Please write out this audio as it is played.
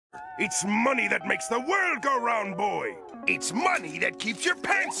It's money that makes the world go round, boy. It's money that keeps your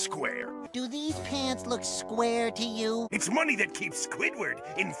pants square. Do these pants look square to you? It's money that keeps Squidward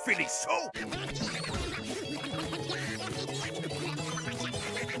in Philly soap.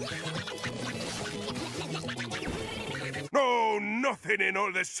 No, nothing in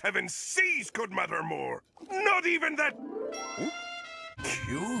all the 7 seas could matter more. Not even that... Ooh,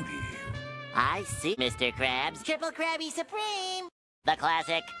 cutie. I see, Mr. Krabs. Triple Krabby Supreme. The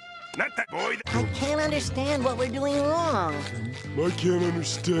classic. Not that boy. I can't understand what we're doing wrong. I can't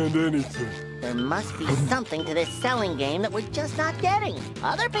understand anything. There must be something to this selling game that we're just not getting.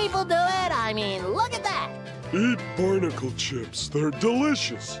 Other people do it. I mean, look at that. Eat barnacle chips. They're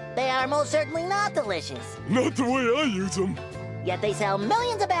delicious. They are most certainly not delicious. Not the way I use them. Yet they sell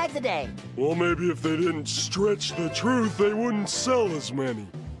millions of bags a day. Well, maybe if they didn't stretch the truth, they wouldn't sell as many.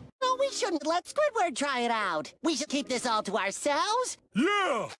 No, we shouldn't let Squidward try it out. We should keep this all to ourselves.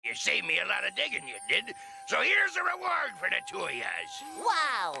 Yeah! You saved me a lot of digging, you did. So here's a reward for the 2 of yous.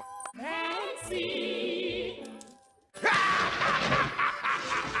 Wow. Fancy. Gee,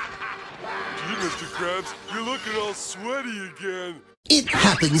 Mr. Krabs, you're looking all sweaty again. It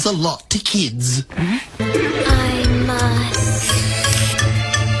happens a lot to kids. I must.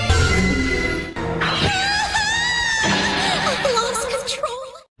 I lost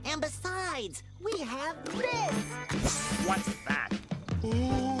control. And besides, we have this. What's that?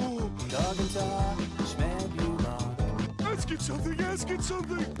 Oh, Dog and dog, schmebulot. ask it something, ask it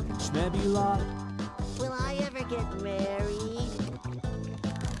something. Schmebulot. Will I ever get married?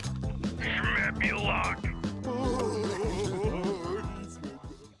 Schmebulok.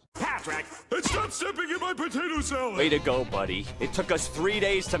 Patrick! Hey, stop stepping in my potato salad! Way to go, buddy. It took us 3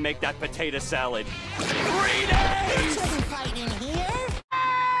 days to make that potato salad. 3 We days! shouldn't fight in here.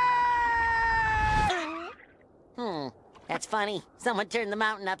 That's funny. Someone turned the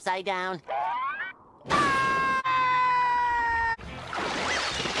mountain upside down. Well,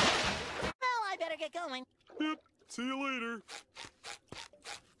 I better get going. Yep, see you later.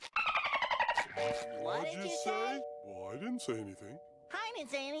 What did you say? Well, I didn't say anything. I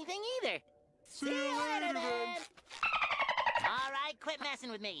didn't say anything either. See you later, then. All right, quit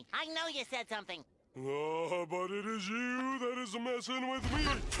messing with me. I know you said something. Oh, but it is you that is messing with me.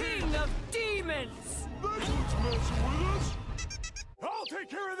 King of demons! That's what's messing with us. I'll take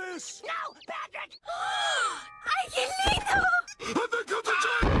care of this. No, Patrick! I can need them! I think that's a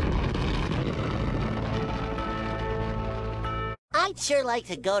time. I'd sure like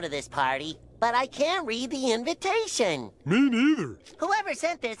to go to this party, but I can't read the invitation. Me neither. Whoever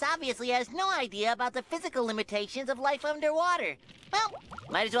sent this obviously has no idea about the physical limitations of life underwater. Well,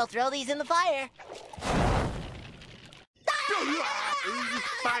 might as well throw these in the fire.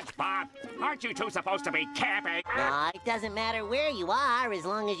 SpongeBob, aren't you two supposed to be camping? It doesn't matter where you are as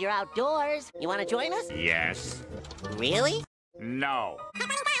long as you're outdoors. You want to join us? Yes. Really? No.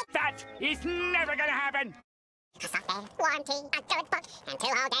 That is never gonna happen! A software warranty, a good book, and 2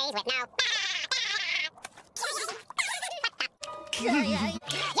 whole days with no... You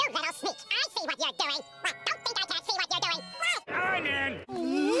little sneak! I see what you're doing! Well, don't think I can't see what you're doing! Onion!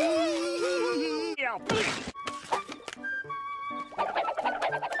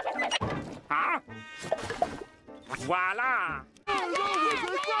 Huh? Voila!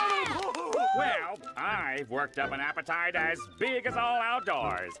 Well, I've worked up an appetite as big as all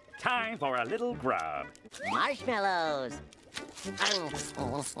outdoors. Time for a little grub. Marshmallows.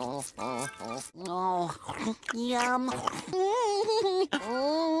 Oh, yum.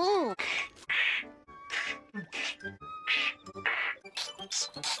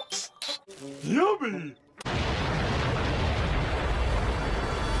 Yummy.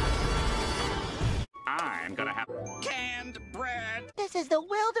 I'm gonna have canned bread. This is the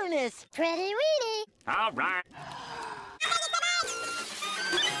wilderness. Pretty weedy! All right.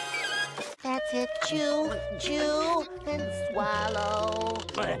 That's it. Chew, chew, and swallow.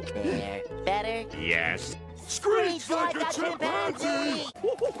 There. Better? Yes. Screech like a chimpanzee!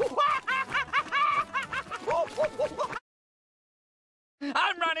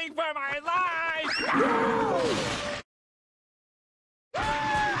 I'm running for my life!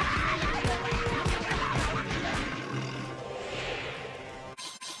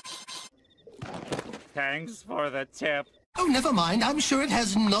 Thanks for the tip. Oh, never mind. I'm sure it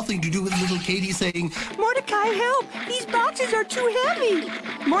has nothing to do with little Katie saying, Mordecai, help! These boxes are too heavy!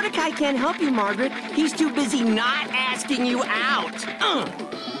 Mordecai can't help you, Margaret. He's too busy not asking you out.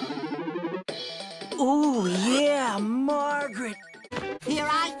 Oh, yeah, Margaret. Here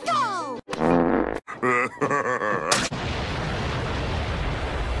I go!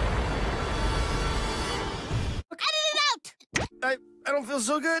 I don't feel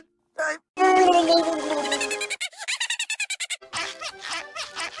so good.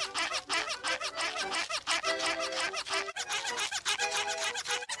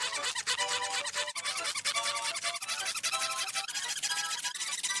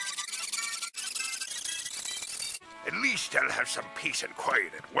 At least I'll have some peace and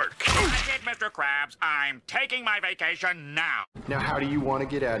quiet at work. That's it, Mr. Krabs. I'm taking my vacation now. Now, how do you want to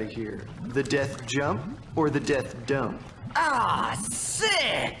get out of here? The death jump or the death dump? Ah,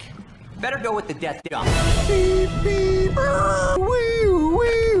 sick! Better go with the death dump.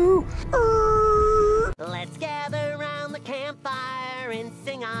 Let's gather around the campfire and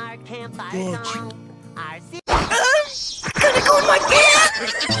sing our campfire song. Our Gonna go in my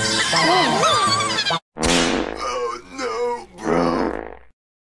pants! Oh no, bro.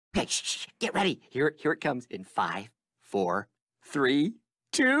 Okay, shh, get ready. Here it comes in 5, 4, 3,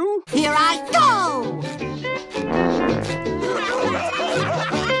 2. Here I go!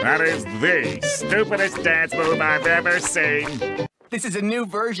 That is the stupidest dance move I've ever seen. This is a new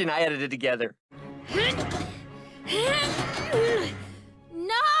version I edited together.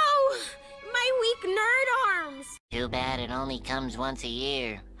 No! My weak nerd arms! Too bad it only comes once a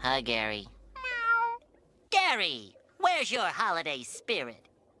year, huh, Gary? Gary, where's your holiday spirit?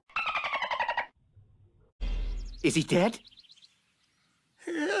 Is he dead?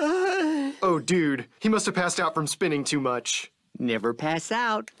 Oh, dude, he must have passed out from spinning too much. Never pass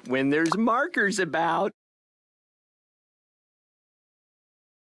out when there's markers about.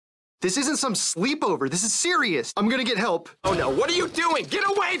 This isn't some sleepover. This is serious. I'm gonna get help. Oh no, what are you doing? Get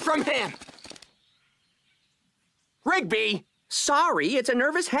away from him! Rigby! Sorry, it's a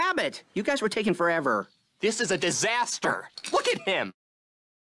nervous habit. You guys were taking forever. This is a disaster. Look at him.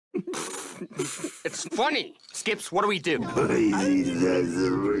 It's funny. Skips, what do we do?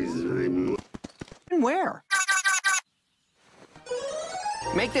 Where?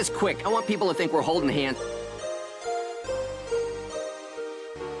 Make this quick. I want people to think we're holding hands.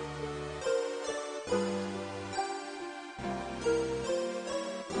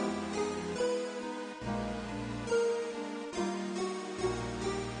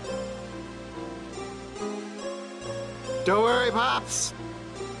 Don't worry, Pops.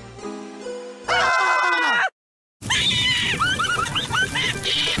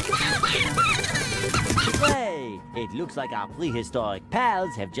 Hey, it looks like our prehistoric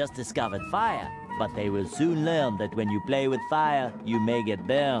pals have just discovered fire. But they will soon learn that when you play with fire, you may get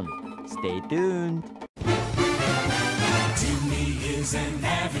burned. Stay tuned. Timmy is an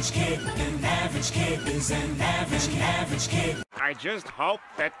average kid. An average kid is an average kid. I just hope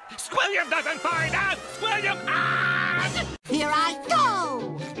that Squilliam doesn't find out! Squilliam! Ah! Here I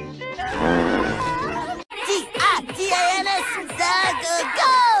go! T-I-T-A-N-S,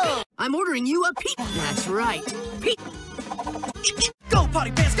 go! I'm ordering you a pizza. That's right. Go,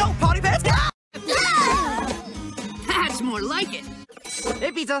 potty pants! Go, potty pants! That's more like it.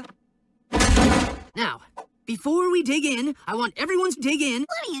 Hey, pizza. Now, before we dig in, I want everyone to dig in.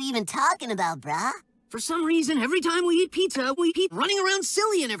 What are you even talking about, brah? For some reason, every time we eat pizza, we eat running around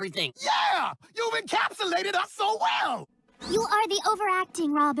silly and everything. Yeah! You've encapsulated us so well! You are the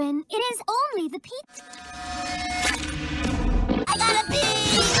overacting, Robin. It is only the pizza. I gotta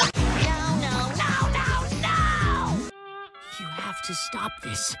pee! No! You have to stop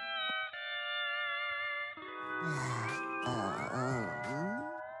this.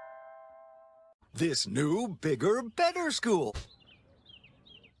 This new, bigger, better school.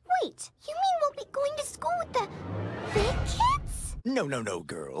 Wait, you mean we'll be going to school with the big kids? No,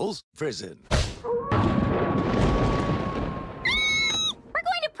 girls. Prison. We're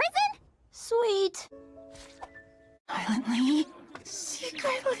going to prison? Sweet. Silently,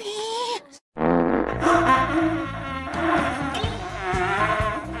 secretly.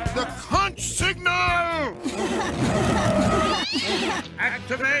 The conch signal!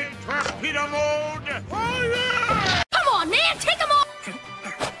 Activate torpedo mode! Fire! Come on, man, take them off!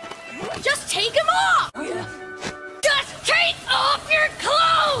 Just take them off! Just take off your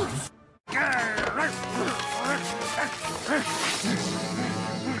clothes!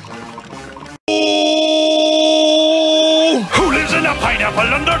 Who lives in a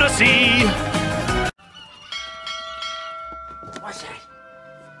pineapple under the sea? What's that?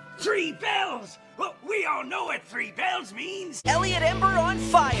 3 bells! Well, we all know what 3 bells means. Elliot Ember on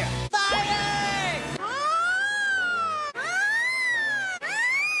fire. Fire!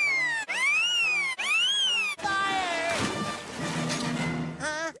 Fire!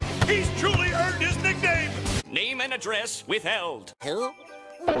 Huh? He's truly earned his nickname. Name and address withheld. Who?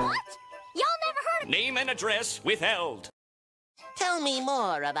 What? Y'all never heard of Name and address withheld. Tell me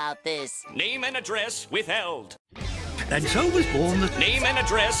more about this. Name and address withheld. And so was born the Name and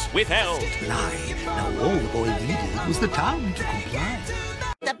address withheld. lie. Now all the boy needed was the time to comply.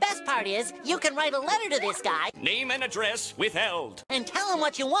 The best part is, you can write a letter to this guy Name and address withheld. and tell him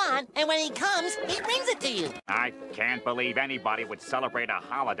what you want, and when he comes, he brings it to you. I can't believe anybody would celebrate a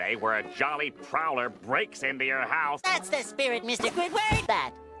holiday where a jolly prowler breaks into your house. That's the spirit, Mr. Squidward.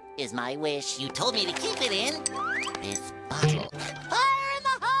 That is my wish. You told me to keep it in this bottle. Fire in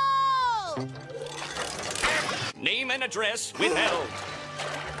the hole! Name and address withheld.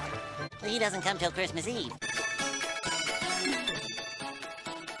 He doesn't come till Christmas Eve.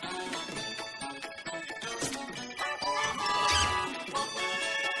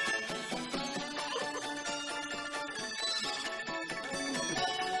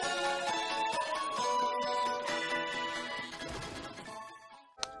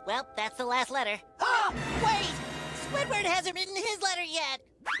 Well, that's the last letter. Oh, wait! Squidward hasn't written his letter yet.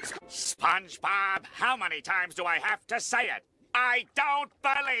 SpongeBob, how many times do I have to say it? I don't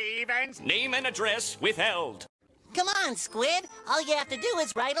believe in... Name and address withheld. Come on, Squid. All you have to do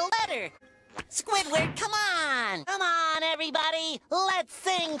is write a letter. Squidward, come on! Come on, everybody! Let's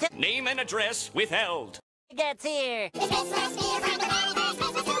sing to... Name and address withheld. Gets here.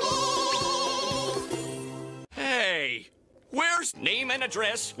 Hey, where's... Name and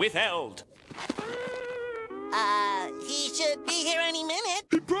address withheld. He should be here any minute.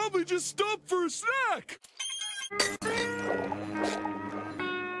 He probably just stopped for a snack.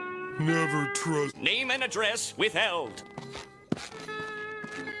 Never trust. Name and address withheld.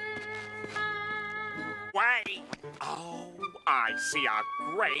 Wait. Oh, I see a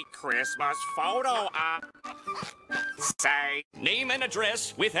great Christmas photo. Say, name and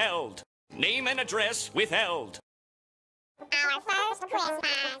address withheld. Name and address withheld. Our first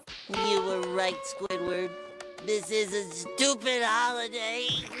Christmas. You were right, Squidward. This is a stupid holiday.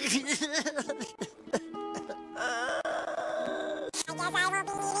 I guess I will be needing this.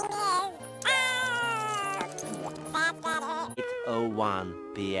 That's better. 8:01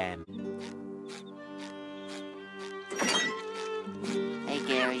 p.m. Hey,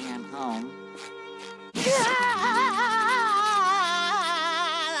 Gary, I'm home.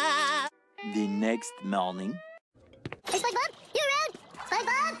 The next morning. Hey, SpongeBob, you around?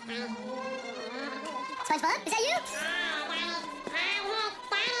 SpongeBob? SpongeBob, is that you?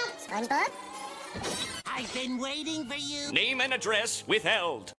 SpongeBob? I've been waiting for you. Name and address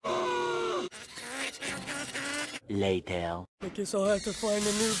withheld. Later. I guess I'll have to find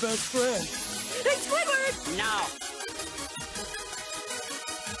a new best friend. Hey, Squidward! No.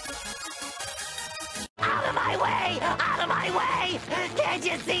 Out of my way! Out of my way! Can't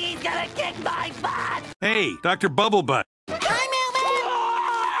you see he's gonna kick my butt? Hey, Dr. Bubblebutt. Hi, Mailman!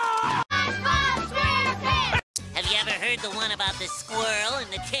 Have you ever heard the one about the squirrel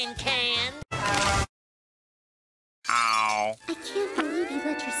and the tin can? Ow. I can't believe you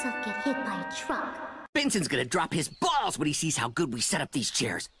let yourself get hit by a truck. Benson's gonna drop his balls when he sees how good we set up these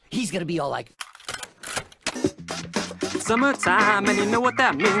chairs. He's gonna be all like... Summertime, and you know what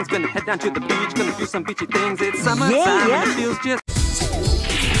that means. Gonna head down to the beach, gonna do some beachy things. It's summertime, and it feels just...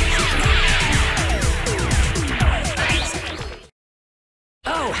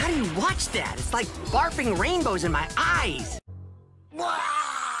 Oh, how do you watch that? It's like barfing rainbows in my eyes. Wow!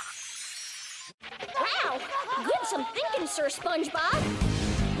 Good some thinking, Sir SpongeBob.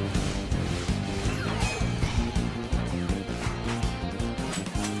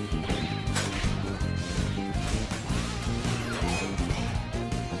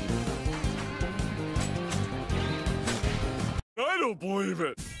 I don't believe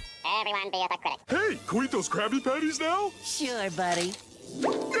it. Everyone be a critic. Hey, can we eat those Krabby Patties now? Sure, buddy.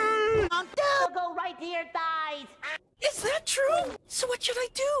 Yay! Go right to your thighs. Is that true? So what should I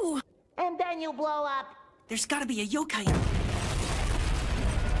do? And then you blow up. There's gotta be a yokai.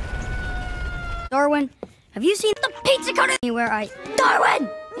 Darwin, have you seen the pizza cutter anywhere? Darwin!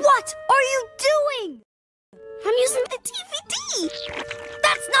 What are you doing? I'm using the DVD.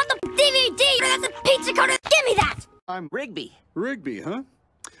 That's not the DVD. That's a pizza cutter. Give me that. I'm Rigby. Rigby, huh?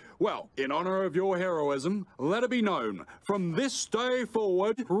 Well, in honor of your heroism, let it be known, from this day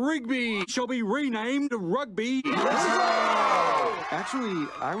forward, Rigby shall be renamed Rugby. Actually,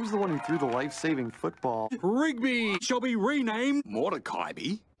 I was the one who threw the life-saving football. Rigby shall be renamed Mordecai.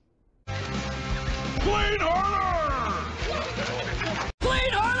 Blade harder!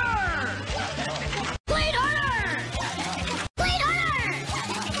 Blade harder! Blade harder! Blade harder!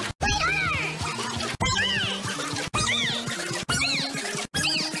 Blade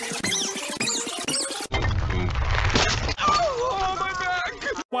Oh, my back!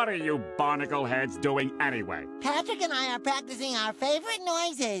 What are you barnacle heads doing anyway? Patrick and I are practicing our favorite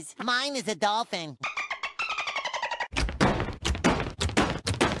noises. Mine is a dolphin.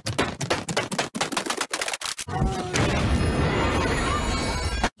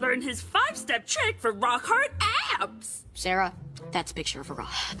 learn his 5-step trick for rock-hard abs. Sarah, that's a picture of a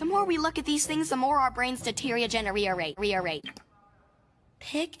rock. The more we look at these things, the more our brains deteriorate.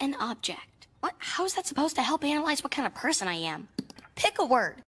 Pick an object. What? How is that supposed to help analyze what kind of person I am? Pick a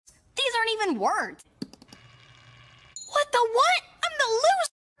word. These aren't even words. What the what? I'm the loser!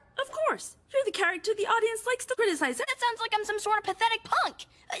 Of course. You're the character the audience likes to criticize. That sounds like I'm some sort of pathetic punk.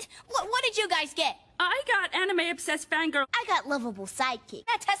 What did you guys get? I got anime-obsessed fangirl. I got lovable sidekick.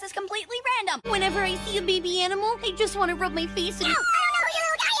 That test is completely random. Whenever I see a baby animal, I just want to rub my face in it. I don't know who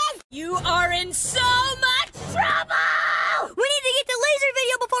you guy is! You are in so much trouble! We need to get the laser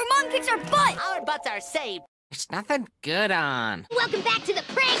video before Mom kicks our butt! Our butts are saved. There's nothing good on. Welcome back to the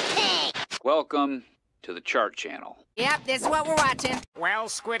prank pig! Welcome to the chart channel. Yep, this is what we're watching. Well,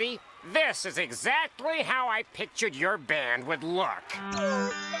 Squiddy, this is exactly how I pictured your band would look.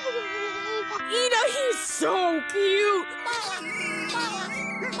 Ida, he's so cute!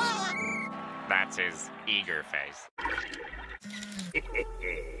 That's his eager face.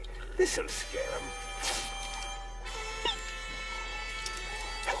 This'll scare him.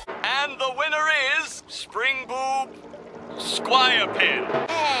 And the winner is Spring Boob Squire Pin.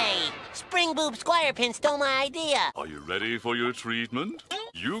 Hey, Spring Boob Squire Pin stole my idea. Are you ready for your treatment?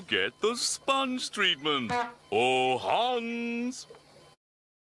 You get the sponge treatment. Oh, Hans.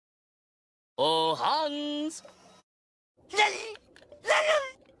 Oh, Hans.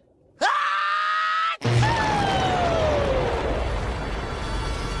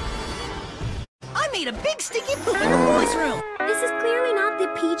 I made a big stinky poop in the boys' room. This is clearly not the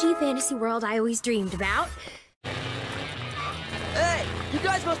PG fantasy world I always dreamed about. Hey, you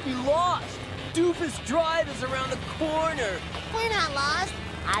guys must be lost. Doofus Drive is around the corner. We're not lost.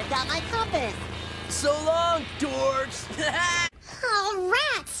 I've got my compass. So long, dorks. Oh,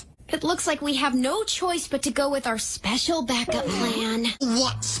 rats! It looks like we have no choice but to go with our special backup plan.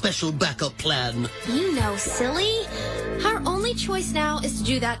 What special backup plan? You know, silly. Our only choice now is to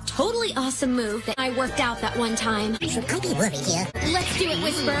do that totally awesome move that I worked out that one time. So I'll be worried here. Let's do it,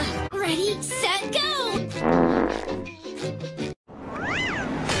 Whisper. Ready, set, go!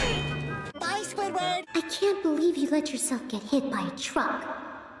 Bye, Squidward. I can't believe you let yourself get hit by a truck.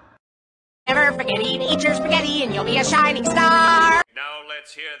 Never forget eat your spaghetti and you'll be a shining star. Now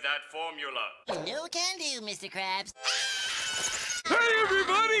let's hear that formula. No can do, Mr. Krabs. Hey,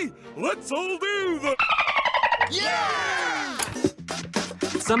 everybody! Let's all do the... Yeah!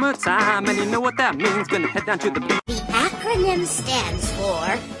 Summertime, and you know what that means. Gonna head down to the beach. The acronym stands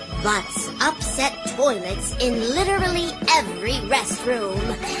for Butts Upset Toilets in literally every restroom.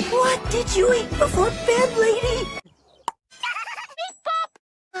 What did you eat before bed, lady?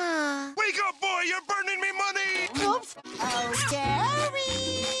 Wake up, boy! You're burning me money! Oops. Oh, sorry.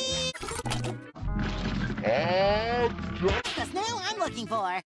 Because now I'm looking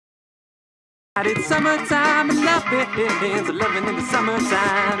for... It's summertime and nothing's living in the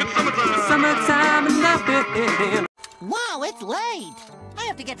summertime. Summertime and nothing. Wow, it's late. I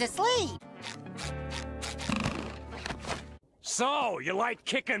have to get to sleep. So, you like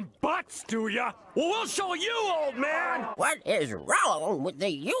kicking butts, do ya? Well, we'll show you, old man! What is wrong with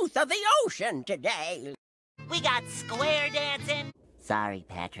the youth of the ocean today? We got square dancing. Sorry,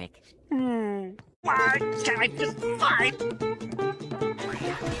 Patrick. Why can't I just fight?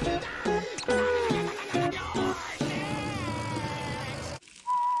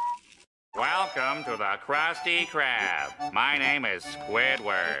 Welcome to the Krusty Krab. My name is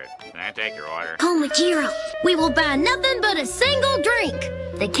Squidward. Can I take your order? Home with Jiro. We will buy nothing but a single drink.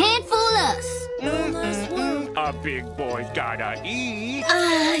 They can't fool us. A big boy's gotta eat.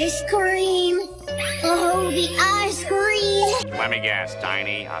 Ice cream. Oh, the ice cream. Let me guess,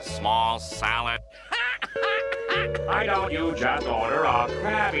 Tiny, a small salad? Why don't you just order a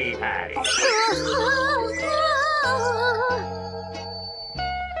Krabby Patty?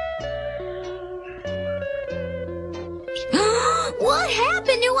 What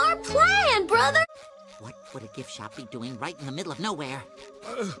happened to our plan, brother? What would a gift shop be doing right in the middle of nowhere?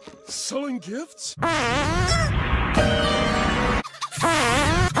 Selling gifts?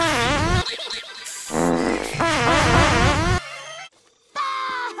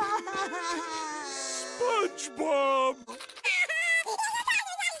 SpongeBob!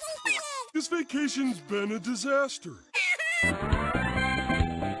 This vacation's been a disaster.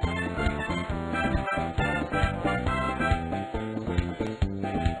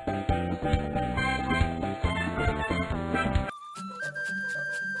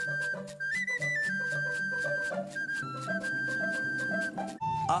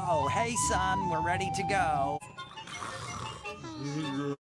 Oh, hey, son, we're ready to go.